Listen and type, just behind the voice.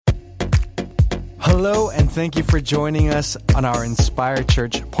Hello, and thank you for joining us on our Inspire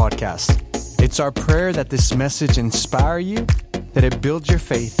Church podcast. It's our prayer that this message inspire you, that it builds your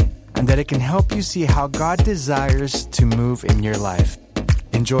faith, and that it can help you see how God desires to move in your life.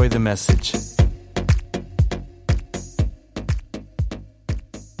 Enjoy the message.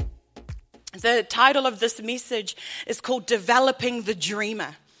 The title of this message is called Developing the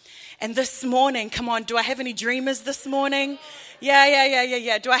Dreamer. And this morning, come on, do I have any dreamers this morning?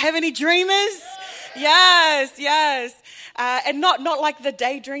 Yeah. Do I have any dreamers? Yes. And not like the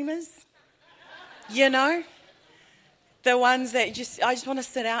daydreamers, you know? The ones that I just want to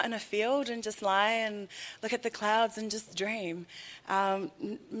sit out in a field and just lie and look at the clouds and just dream.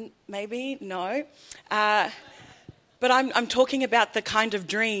 Maybe, no. But I'm talking about the kind of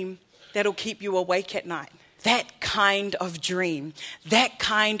dream that'll keep you awake at night. That kind of dream, that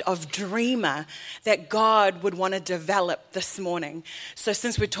kind of dreamer that God would want to develop this morning. So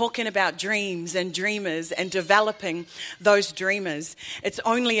since we're talking about dreams and dreamers and developing those dreamers, it's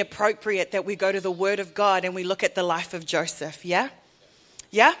only appropriate that we go to the Word of God and we look at the life of Joseph, yeah?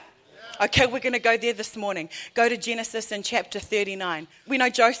 Okay, we're going to go there this morning. Go to Genesis in chapter 39. We know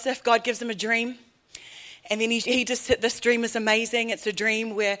Joseph, God gives him a dream. And then he just said, this dream is amazing. It's a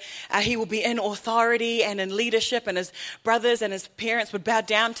dream where he will be in authority and in leadership, and his brothers and his parents would bow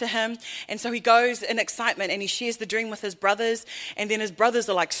down to him. And so he goes in excitement and he shares the dream with his brothers. And then his brothers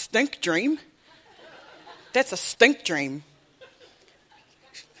are like, stink dream? That's a stink dream.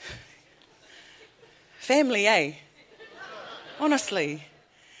 Family, eh? Honestly.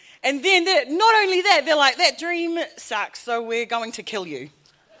 And then not only that, they're like, that dream sucks, so we're going to kill you.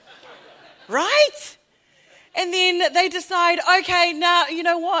 Right? And then they decide, okay, now, you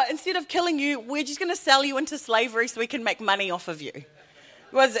know what? Instead of killing you, we're just going to sell you into slavery so we can make money off of you. It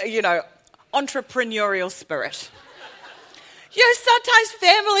was, entrepreneurial spirit. Sometimes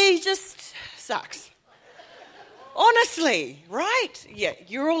family just sucks. Honestly, right? Yeah,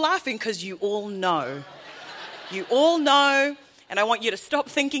 you're all laughing because you all know. You all know, and I want you to stop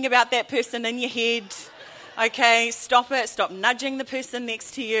thinking about that person in your head. Okay, stop it. Stop nudging the person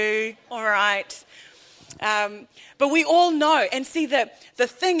next to you. All right. But we all know, and see that the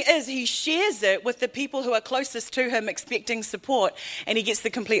thing is, he shares it with the people who are closest to him, expecting support, and he gets the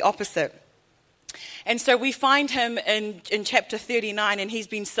complete opposite. And so we find him in chapter 39, and he's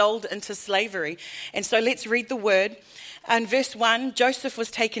been sold into slavery. And so let's read the word. In verse 1, Joseph was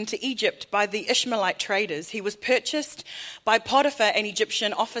taken to Egypt by the Ishmaelite traders. He was purchased by Potiphar, an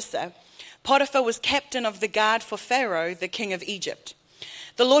Egyptian officer. Potiphar was captain of the guard for Pharaoh, the king of Egypt.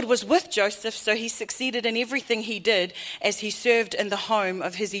 The Lord was with Joseph, so he succeeded in everything he did as he served in the home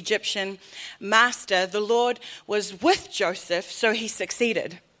of his Egyptian master. The Lord was with Joseph, so he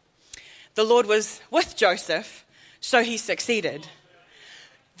succeeded. The Lord was with Joseph, so he succeeded.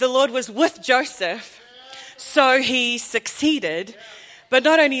 The Lord was with Joseph, so he succeeded. But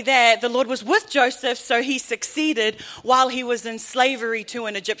not only that, the Lord was with Joseph, so he succeeded while he was in slavery to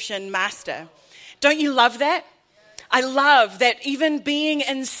an Egyptian master. Don't you love that? I love that even being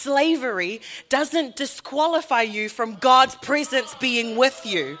in slavery doesn't disqualify you from God's presence being with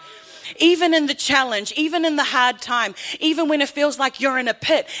you. Even in the challenge, even in the hard time, even when it feels like you're in a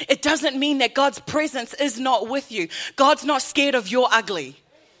pit, it doesn't mean that God's presence is not with you. God's not scared of your ugly.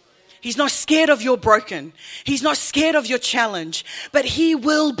 He's not scared of your broken. He's not scared of your challenge, but he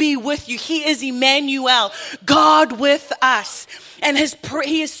will be with you. He is Emmanuel, God with us. And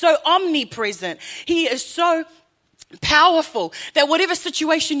he is so omnipresent. He is so powerful that whatever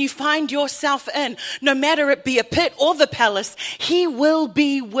situation you find yourself in, no matter it be a pit or the palace, he will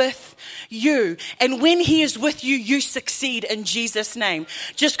be with you. And when he is with you, you succeed in Jesus' name.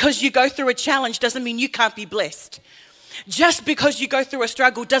 Just because you go through a challenge doesn't mean you can't be blessed. Just because you go through a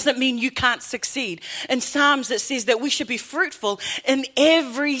struggle doesn't mean you can't succeed. In Psalms, it says that we should be fruitful in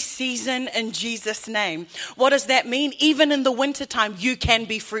every season in Jesus' name. What does that mean? Even in the wintertime, you can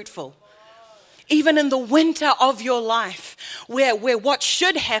be fruitful. Even in the winter of your life, where what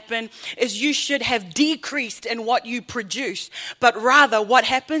should happen is you should have decreased in what you produce, but rather what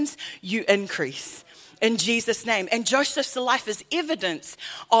happens? You increase. In Jesus' name. And Joseph's life is evidence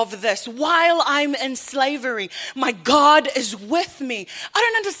of this. While I'm in slavery, my God is with me. I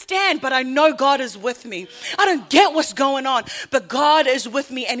don't understand, but I know God is with me. I don't get what's going on, but God is with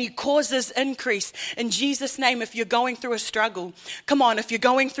me and he causes increase. In Jesus' name, if you're going through a struggle, come on, if you're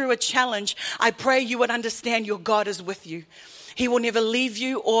going through a challenge, I pray you would understand your God is with you. He will never leave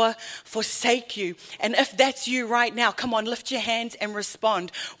you or forsake you. And if that's you right now, come on, lift your hands and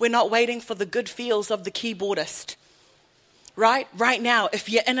respond. We're not waiting for the good feels of the keyboardist. Right now, if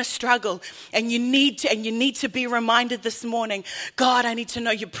you're in a struggle and you need to be reminded this morning, God, I need to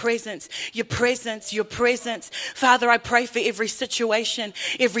know your presence. Father, I pray for every situation,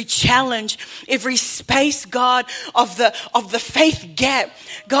 every challenge, every space, God, of the faith gap,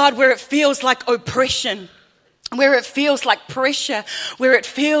 God, where it feels like oppression, where it feels like pressure, where it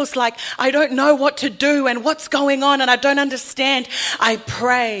feels like I don't know what to do and what's going on and I don't understand. I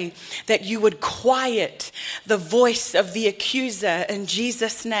pray that you would quiet the voice of the accuser in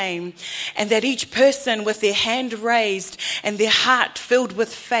Jesus' name, and that each person with their hand raised and their heart filled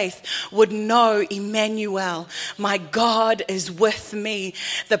with faith would know, Emmanuel, my God is with me.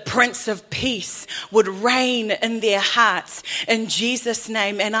 The Prince of Peace would reign in their hearts in Jesus'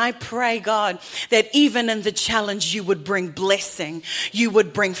 name. And I pray, God, that even in the challenge, you would bring blessing. You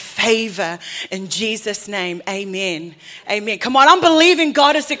would bring favor in Jesus' name. Amen. Amen. Come on, I'm believing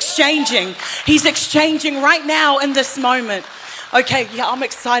God is exchanging. He's exchanging right now in this moment. Okay, yeah, I'm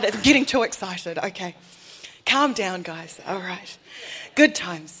excited. I'm getting too excited. Okay. Calm down, guys. All right. Good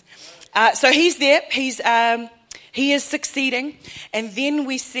times. So he's there. He is succeeding. And then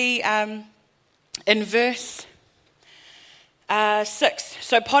we see in verse 6.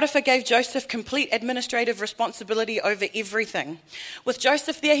 So Potiphar gave Joseph complete administrative responsibility over everything. With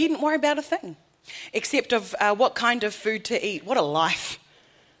Joseph there, he didn't worry about a thing, except of what kind of food to eat. What a life.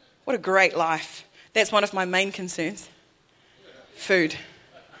 What a great life. That's one of my main concerns. Food.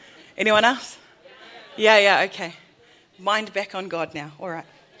 Anyone else? Yeah, okay. Mind back on God now. All right.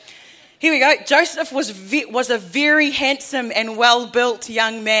 Here we go. Joseph was a very handsome and well-built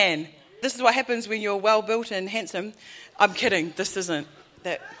young man. This is what happens when you're well-built and handsome. I'm kidding. This isn't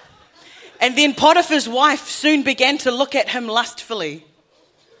that. And then Potiphar's wife soon began to look at him lustfully.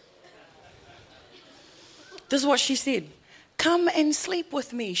 This is what she said. Come and sleep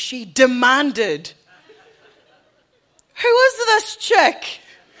with me, she demanded. Who is this chick?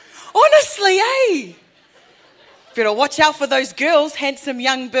 Honestly, eh? Better watch out for those girls, handsome,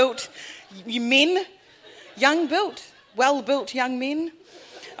 young-built men. Young-built, well-built young men.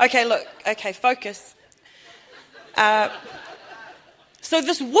 Okay, look. Okay, focus. So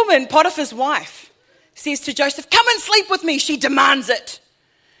this woman, Potiphar's wife, says to Joseph, come and sleep with me. She demands it.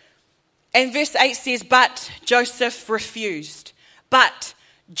 And verse 8 says, but Joseph refused. But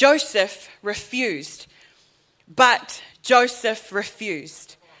Joseph refused. But Joseph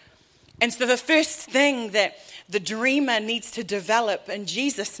refused. And so the first thing that the dreamer needs to develop in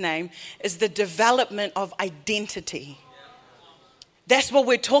Jesus' name is the development of identity. That's what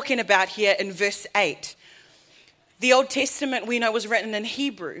we're talking about here in verse 8. The Old Testament, we know, was written in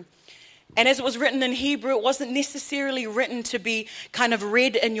Hebrew. And as it was written in Hebrew, it wasn't necessarily written to be kind of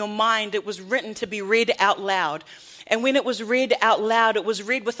read in your mind. It was written to be read out loud. And when it was read out loud, it was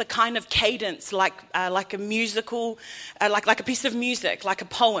read with a kind of cadence, like a musical, like a piece of music, like a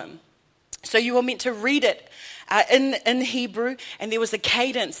poem. So you were meant to read it in Hebrew, and there was a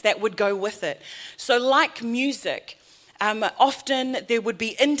cadence that would go with it. So like music, often there would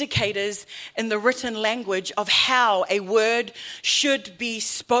be indicators in the written language of how a word should be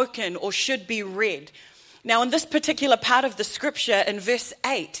spoken or should be read. Now, in this particular part of the scripture, in verse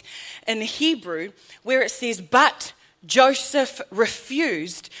 8, in Hebrew, where it says, but Joseph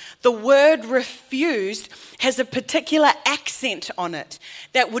refused, the word refused has a particular accent on it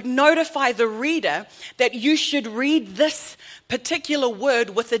that would notify the reader that you should read this particular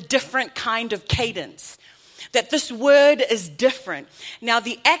word with a different kind of cadence. That this word is different. Now,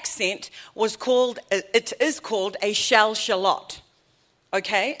 the accent is called a shel shalot.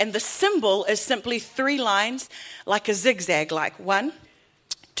 Okay? And the symbol is simply 3 lines, like a zigzag, like 1,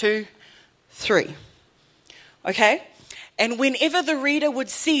 2, 3. Okay? And whenever the reader would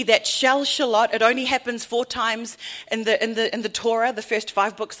see that shel shalot, it only happens 4 times in the Torah, the first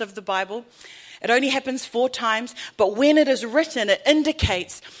 5 books of the Bible. It only happens 4 times, but when it is written, it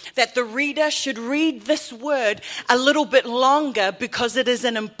indicates that the reader should read this word a little bit longer because it is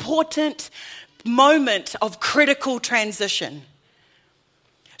an important moment of critical transition.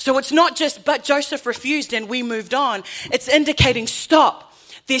 So it's not just, but Joseph refused and we moved on. It's indicating, stop.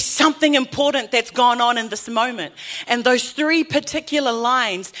 There's something important that's gone on in this moment. And those 3 particular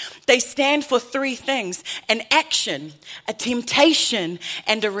lines, they stand for 3 things: an action, a temptation,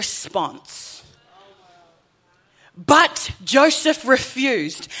 and a response. But Joseph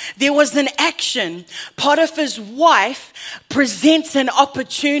refused. There was an action. Potiphar's wife presents an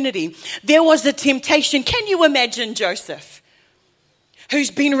opportunity. There was a temptation. Can you imagine Joseph, who's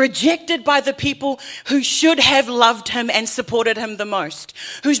been rejected by the people who should have loved him and supported him the most,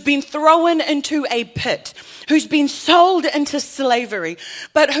 who's been thrown into a pit, who's been sold into slavery,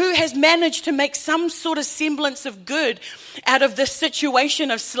 but who has managed to make some sort of semblance of good out of this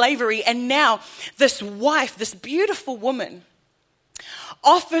situation of slavery. And now this wife, this beautiful woman,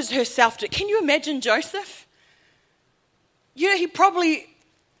 offers herself to, can you imagine Joseph? He probably,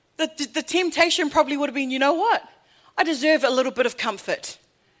 the temptation probably would have been, you know what? I deserve a little bit of comfort.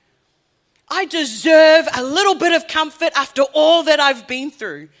 I deserve a little bit of comfort after all that I've been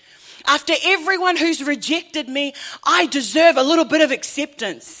through. After everyone who's rejected me, I deserve a little bit of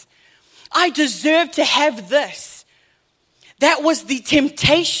acceptance. I deserve to have this. That was the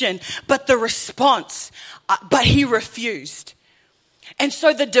temptation, but the response, but he refused. And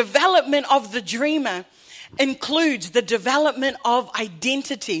so the development of the dreamer includes the development of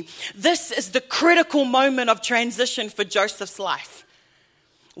identity. This is the critical moment of transition for Joseph's life.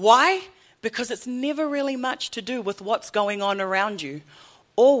 Why? Because it's never really much to do with what's going on around you,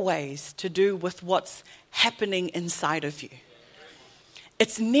 always to do with what's happening inside of you.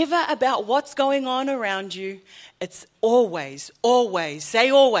 It's never about what's going on around you. It's always, say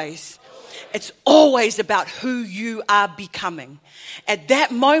always. It's always about who you are becoming. At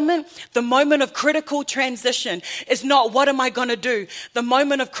that moment, the moment of critical transition is not what am I going to do. The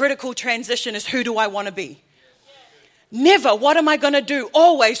moment of critical transition is who do I want to be. Never what am I going to do.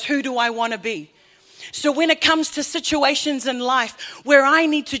 Always who do I want to be. So when it comes to situations in life where I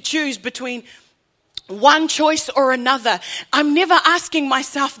need to choose between one choice or another, I'm never asking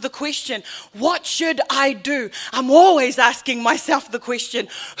myself the question, what should I do? I'm always asking myself the question,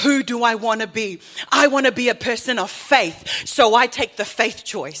 who do I want to be? I want to be a person of faith, so I take the faith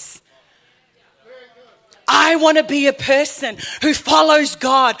choice. I want to be a person who follows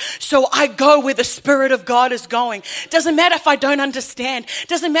God, so I go where the Spirit of God is going. Doesn't matter if I don't understand.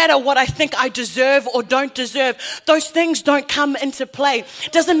 Doesn't matter what I think I deserve or don't deserve. Those things don't come into play.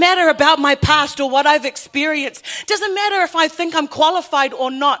 Doesn't matter about my past or what I've experienced. Doesn't matter if I think I'm qualified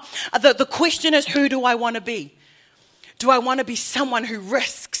or not. The question is, who do I want to be? Do I want to be someone who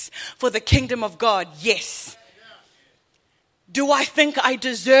risks for the kingdom of God? Yes. Do I think I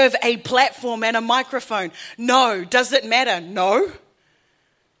deserve a platform and a microphone? No. Does it matter? No.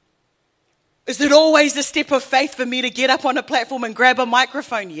 Is it always a step of faith for me to get up on a platform and grab a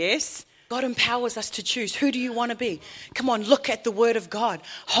microphone? Yes. God empowers us to choose. Who do you want to be? Come on, look at the Word of God.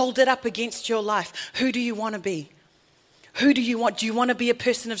 Hold it up against your life. Who do you want to be? Who do you want? Do you want to be a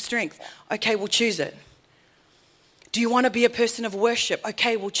person of strength? Okay, we'll choose it. Do you want to be a person of worship?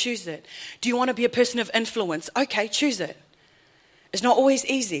 Okay, we'll choose it. Do you want to be a person of influence? Okay, choose it. It's not always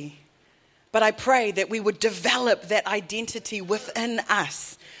easy, but I pray that we would develop that identity within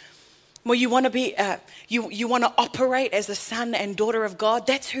us. Well, you want to be, you want to operate as a son and daughter of God.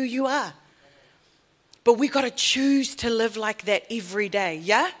 That's who you are. But we got to choose to live like that every day.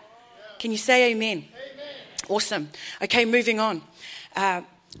 Yeah? Can you say amen? Amen. Awesome. Okay, moving on.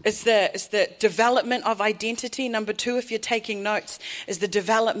 It's the development of identity. Number 2, if you're taking notes, is the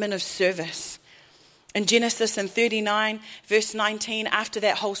development of service. In Genesis in 39, verse 19, after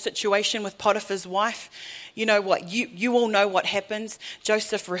that whole situation with Potiphar's wife, you know what? You all know what happens.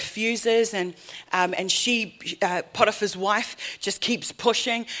 Joseph refuses, and Potiphar's wife just keeps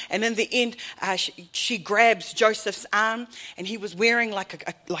pushing. And in the end, she grabs Joseph's arm, and he was wearing like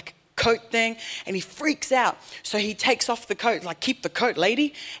a coat thing, and he freaks out. So he takes off the coat, like, keep the coat,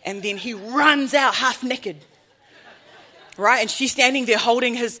 lady. And then he runs out half naked. Right? And she's standing there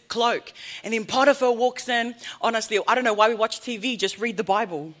holding his cloak. And then Potiphar walks in. Honestly, I don't know why we watch TV. Just read the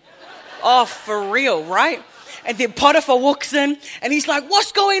Bible. Oh, for real, right? And then Potiphar walks in and he's like,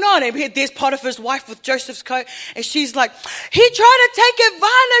 what's going on? And there's Potiphar's wife with Joseph's coat. And she's like, he tried to take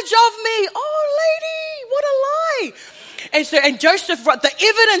advantage of me. Oh, lady, what a lie. And Joseph, the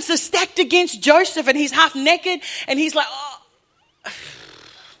evidence is stacked against Joseph, and he's half naked. And he's like, oh,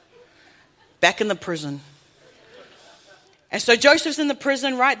 back in the prison. And so Joseph's in the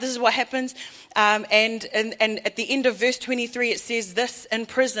prison, right? This is what happens. And at the end of verse 23, it says this: in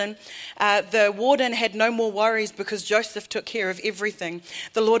prison, the warden had no more worries because Joseph took care of everything.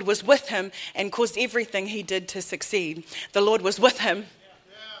 The Lord was with him and caused everything he did to succeed. The Lord was with him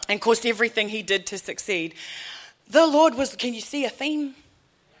and caused everything he did to succeed. The Lord was, can you see a theme?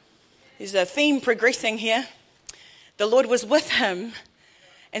 There's a theme progressing here. The Lord was with him,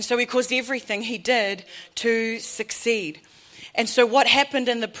 and so he caused everything he did to succeed. And so what happened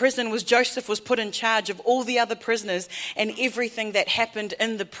in the prison was Joseph was put in charge of all the other prisoners and everything that happened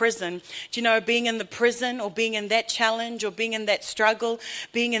in the prison. Do you know, being in the prison or being in that challenge or being in that struggle,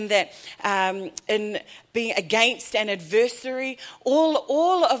 being in that, in being against an adversary,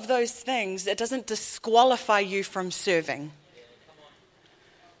 all of those things, it doesn't disqualify you from serving.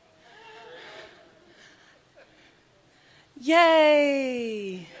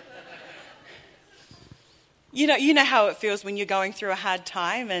 Yay! You know how it feels when you're going through a hard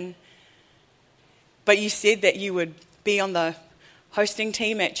time, but you said that you would be on the hosting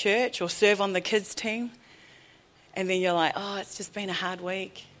team at church or serve on the kids team, and then you're like, oh, it's just been a hard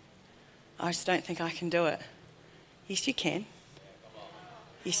week. I just don't think I can do it. Yes, you can.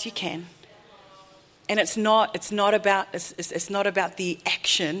 Yes, you can. And it's not about the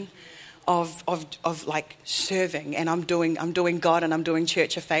action of like serving, and I'm doing God and I'm doing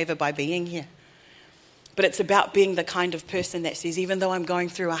church a favor by being here. But it's about being the kind of person that says, even though I'm going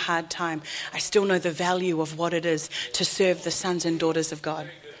through a hard time, I still know the value of what it is to serve the sons and daughters of God.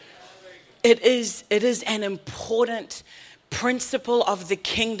 It is an important principle of the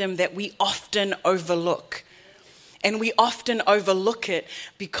kingdom that we often overlook. And we often overlook it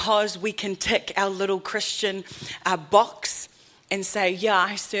because we can tick our little Christian box and say, yeah,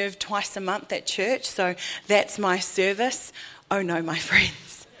 I serve twice a month at church, so that's my service. Oh no, my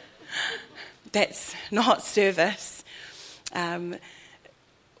friends. That's not service.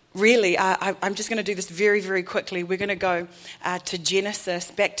 Really, I'm just going to do this very, very quickly. We're going to go to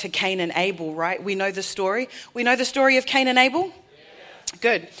Genesis, back to Cain and Abel, right? We know the story. We know the story of Cain and Abel? Yeah.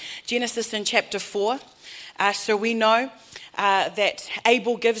 Good. Genesis in chapter 4. So we know that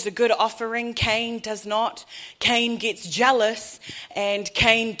Abel gives a good offering. Cain does not. Cain gets jealous and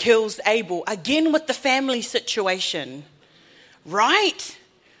Cain kills Abel. Again with the family situation, right?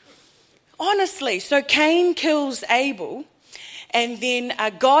 Honestly, so Cain kills Abel, and then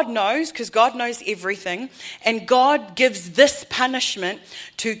God knows, because God knows everything, and God gives this punishment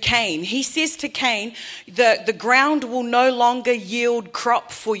to Cain. He says to Cain, the ground will no longer yield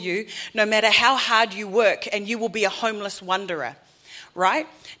crop for you, no matter how hard you work, and you will be a homeless wanderer. Right?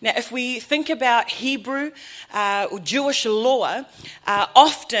 Now, if we think about Hebrew or Jewish law,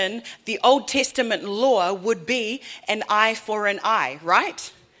 often the Old Testament law would be an eye for an eye,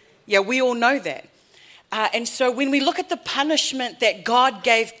 right? Yeah, we all know that. And so when we look at the punishment that God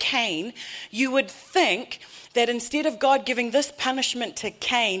gave Cain, you would think that instead of God giving this punishment to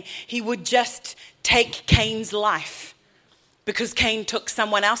Cain, he would just take Cain's life because Cain took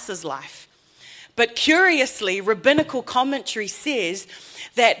someone else's life. But curiously, rabbinical commentary says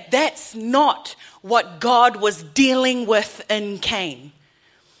that that's not what God was dealing with in Cain.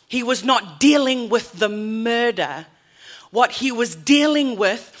 He was not dealing with the murder. What he was dealing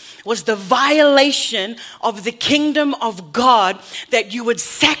with was the violation of the kingdom of God, that you would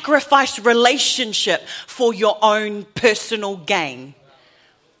sacrifice relationship for your own personal gain.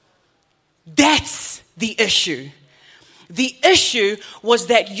 That's the issue. The issue was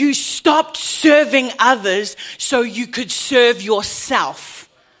that you stopped serving others so you could serve yourself.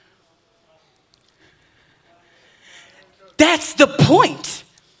 That's the point.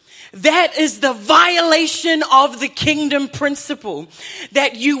 That is the violation of the kingdom principle,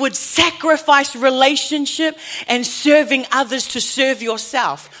 that you would sacrifice relationship and serving others to serve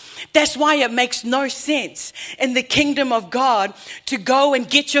yourself. That's why it makes no sense in the kingdom of God to go and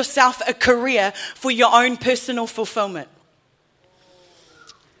get yourself a career for your own personal fulfillment.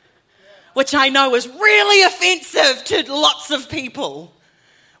 Which I know is really offensive to lots of people.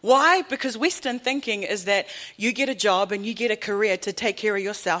 Why? Because Western thinking is that you get a job and you get a career to take care of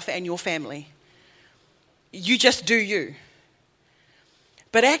yourself and your family. You just do you.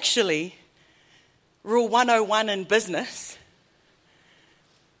 But actually, Rule 101 in business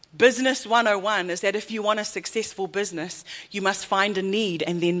 101 is that if you want a successful business, you must find a need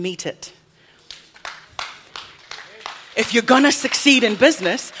and then meet it. If you're going to succeed in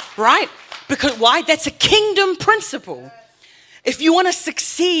business, right? Because why? That's a kingdom principle. If you want to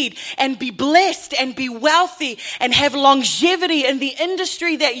succeed and be blessed and be wealthy and have longevity in the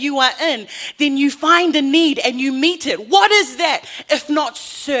industry that you are in, then you find a need and you meet it. What is that if not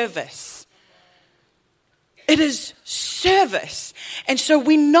service? It is service. And so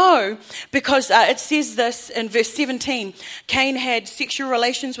we know, because it says this in verse 17, Cain had sexual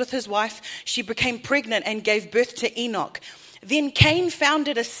relations with his wife. She became pregnant and gave birth to Enoch. Then Cain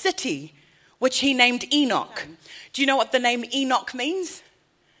founded a city, which he named Enoch. Do you know what the name Enoch means?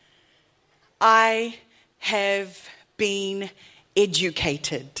 I have been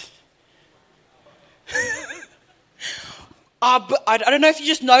educated. I don't know if you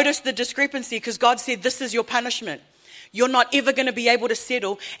just noticed the discrepancy, because God said, this is your punishment. You're not ever going to be able to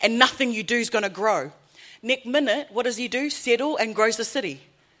settle, and nothing you do is going to grow. Next minute, what does he do? Settle and grows the city.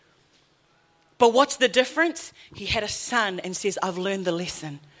 But what's the difference? He had a son and says, I've learned the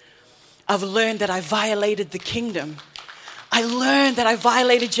lesson. I've learned that I violated the kingdom. I learned that I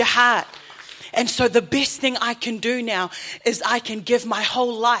violated your heart. And so the best thing I can do now is I can give my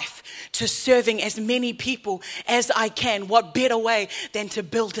whole life to serving as many people as I can. What better way than to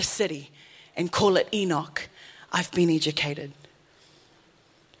build a city and call it Enoch? I've been educated.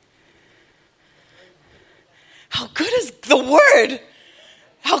 How good is the word?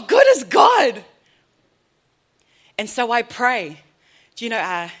 How good is God? And so I pray. Do you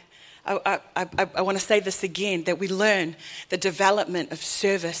know, I want to say this again, that we learn the development of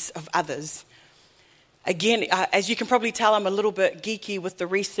service of others. Again, as you can probably tell, I'm a little bit geeky with the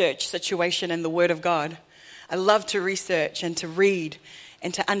research situation and the Word of God. I love to research and to read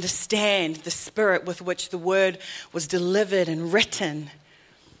and to understand the spirit with which the Word was delivered and written.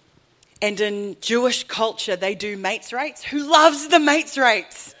 And in Jewish culture, they do mates rates. Who loves the mates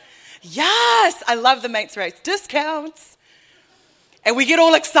rates? Yes, I love the mates rates. Discounts. And we get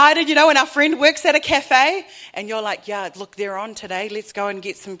all excited, you know, when our friend works at a cafe and you're like, yeah, look, they're on today. Let's go and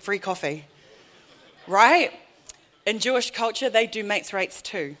get some free coffee. Right? In Jewish culture, they do mates rates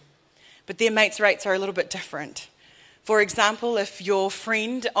too. But their mates rates are a little bit different. For example, if your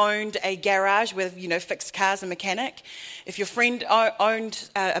friend owned a garage with, you know, fixed cars and mechanic, if your friend owned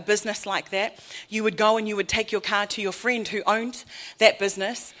a business like that, you would go and you would take your car to your friend who owned that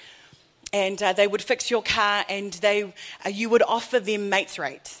business, and they would fix your car, and you would offer them mates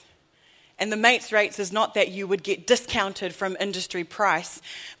rates. And the mates rates is not that you would get discounted from industry price,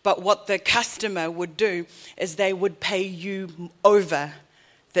 but what the customer would do is they would pay you over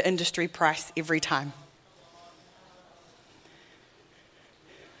the industry price every time.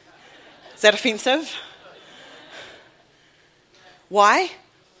 Is that offensive? Why?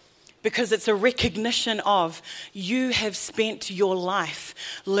 Because it's a recognition of you have spent your life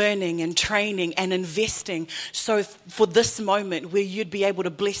learning and training and investing. So for this moment where you'd be able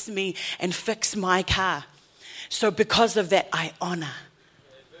to bless me and fix my car. So because of that, I honor.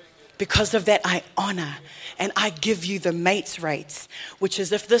 Because of that, I honor. And I give you the mates rates, which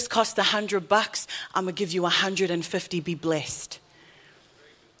is if this costs $100, I'm going to give you 150, be blessed.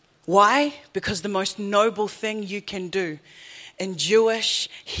 Why? Because the most noble thing you can do in Jewish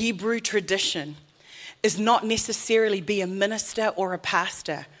Hebrew tradition is not necessarily be a minister or a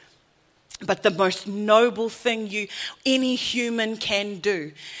pastor, but the most noble thing any human can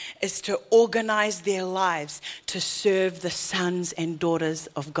do is to organize their lives to serve the sons and daughters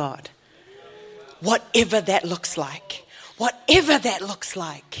of God. Whatever that looks like. Whatever that looks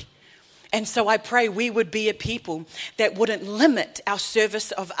like. And so I pray we would be a people that wouldn't limit our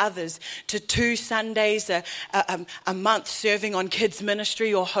service of others to 2 Sundays a month serving on kids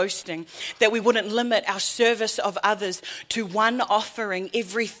ministry or hosting. That we wouldn't limit our service of others to 1 offering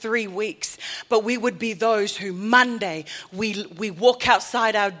every 3 weeks. But we would be those who Monday we walk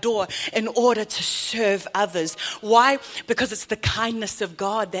outside our door in order to serve others. Why? Because it's the kindness of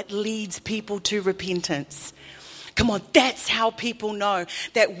God that leads people to repentance. Come on, that's how people know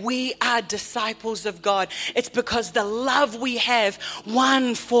that we are disciples of God. It's because the love we have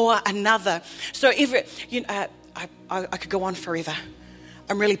one for another. So I could go on forever.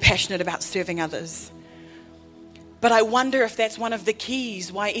 I'm really passionate about serving others. But I wonder if that's one of the keys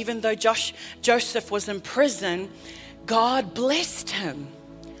why even though Joseph was in prison, God blessed him.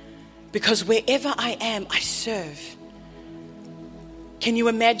 Because wherever I am, I serve. Can you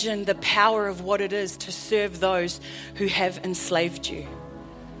imagine the power of what it is to serve those who have enslaved you?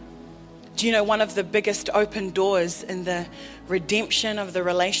 Do you know one of the biggest open doors in the redemption of the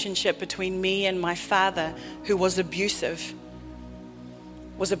relationship between me and my father, who was abusive,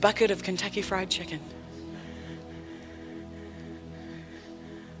 was a bucket of Kentucky Fried Chicken?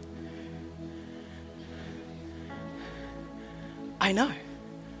 I know.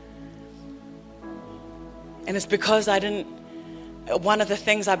 And it's because one of the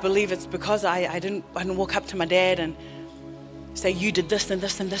things I believe it's because I didn't walk up to my dad and say, you did this and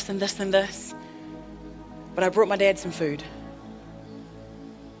this and this and this and this. But I brought my dad some food.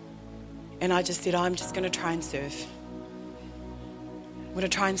 And I just said, I'm just going to try and serve. I'm going to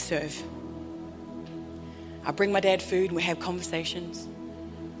try and serve. I bring my dad food and we have conversations.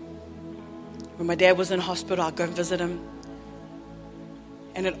 When my dad was in hospital, I'd go and visit him.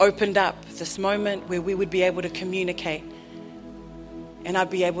 And it opened up this moment where we would be able to communicate. And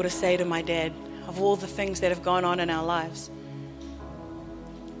I'd be able to say to my dad, of all the things that have gone on in our lives,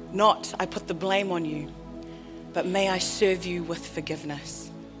 not I put the blame on you, but may I serve you with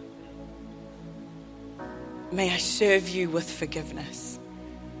forgiveness. may I serve you with forgiveness.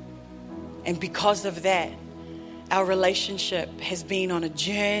 And because of that, our relationship has been on a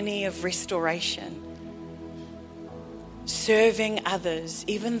journey of restoration. Serving others,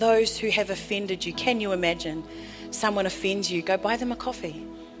 even those who have offended you. Can you imagine someone offends you? Go buy them a coffee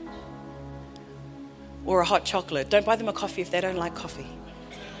or a hot chocolate. Don't buy them a coffee if they don't like coffee.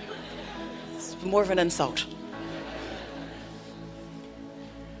 It's more of an insult.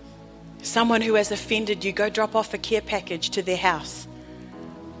 Someone who has offended you, go drop off a care package to their house.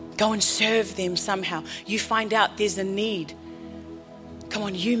 Go and serve them somehow. You find out there's a need. Come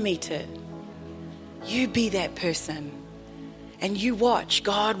on, you meet it. You be that person. And you watch.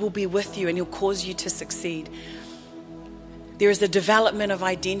 God will be with you and He'll cause you to succeed. There is a development of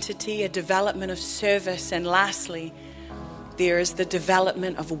identity, a development of service, and lastly, there is the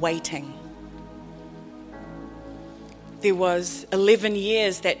development of waiting. There was 11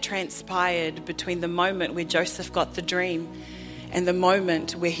 years that transpired between the moment where Joseph got the dream and the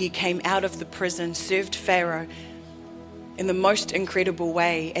moment where he came out of the prison, served Pharaoh in the most incredible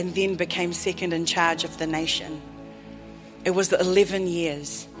way, and then became second in charge of the nation. It was 11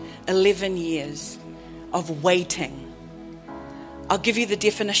 years of waiting. I'll give you the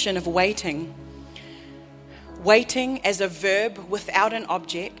definition of waiting. Waiting as a verb without an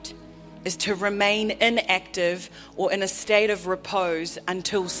object is to remain inactive or in a state of repose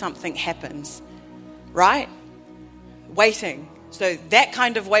until something happens. Right? Waiting. So that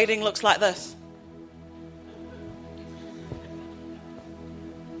kind of waiting looks like this.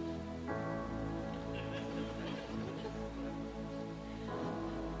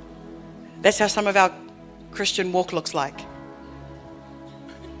 That's how some of our Christian walk looks like.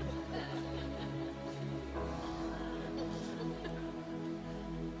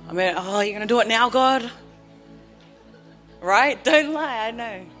 I mean, oh, you're going to do it now, God? Right? Don't lie, I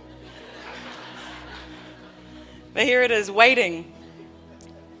know. But here it is, waiting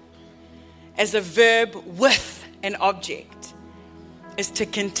as a verb with an object is to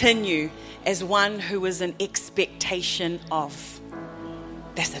continue as one who is in expectation of.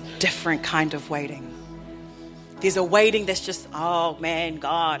 That's a different kind of waiting. There's a waiting that's just, oh man,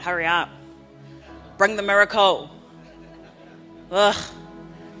 God, hurry up. Bring the miracle. Ugh.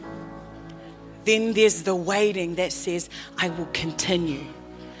 Then there's the waiting that says, I will continue.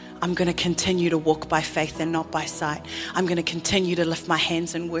 I'm going to continue to walk by faith and not by sight. I'm going to continue to lift my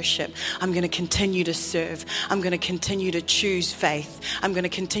hands in worship. I'm going to continue to serve. I'm going to continue to choose faith. I'm going to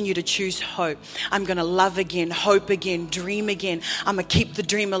continue to choose hope. I'm going to love again, hope again, dream again. I'm going to keep the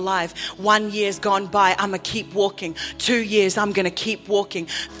dream alive. 1 year's gone by. I'm going to keep walking. 2 years, I'm going to keep walking.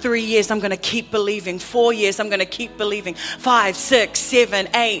 3 years, I'm going to keep believing. 4 years, I'm going to keep believing. 5, 6, 7,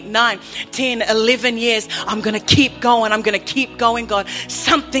 8, 9, 10, 11 years, I'm going to keep going. I'm going to keep going, God.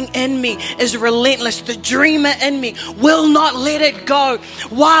 Something in me is relentless. The dreamer in me will not let it go.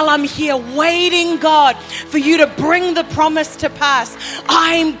 While I'm here waiting, God, for you to bring the promise to pass,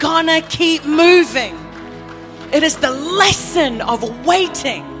 I'm gonna keep moving. It is the lesson of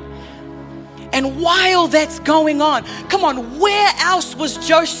waiting. And while that's going on, come on, where else was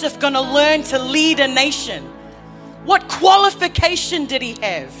Joseph gonna learn to lead a nation? What qualification did he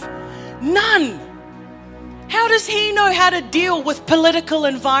have? None. How does he know how to deal with political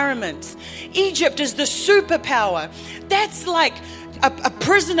environments? Egypt is the superpower. That's like a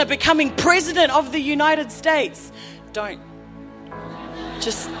prisoner becoming president of the United States. Don't.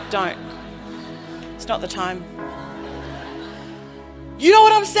 Just don't. It's not the time. You know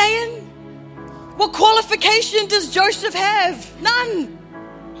what I'm saying? What qualification does Joseph have? None.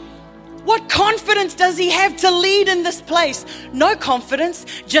 What confidence does he have to lead in this place? No confidence,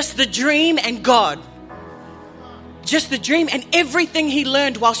 just the dream and God. Just the dream and everything he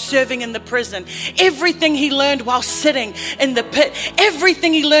learned while serving in the prison. Everything he learned while sitting in the pit.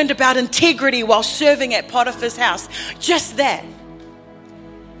 Everything he learned about integrity while serving at Potiphar's house. Just that.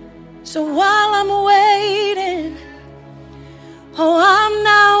 So while I'm waiting, oh, I'm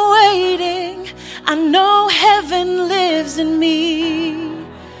not waiting. I know heaven lives in me.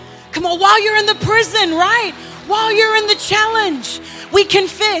 Come on, while you're in the prison, right? While you're in the challenge, we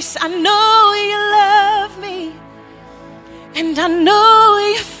confess, I know you love me. And I know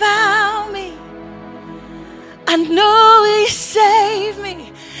you found me. I know you saved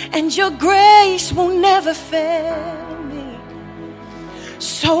me. And your grace will never fail me.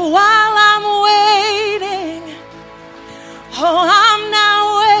 So while I'm waiting, oh, I'm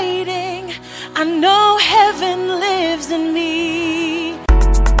not waiting. I know heaven lives in me.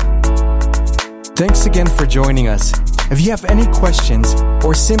 Thanks again for joining us. If you have any questions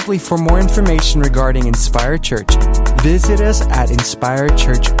or simply for more information regarding Inspire Church, visit us at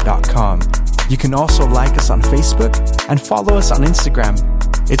inspirechurch.com. You can also like us on Facebook and follow us on Instagram.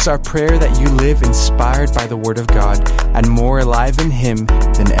 It's our prayer that you live inspired by the Word of God and more alive in Him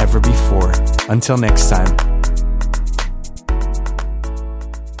than ever before. Until next time.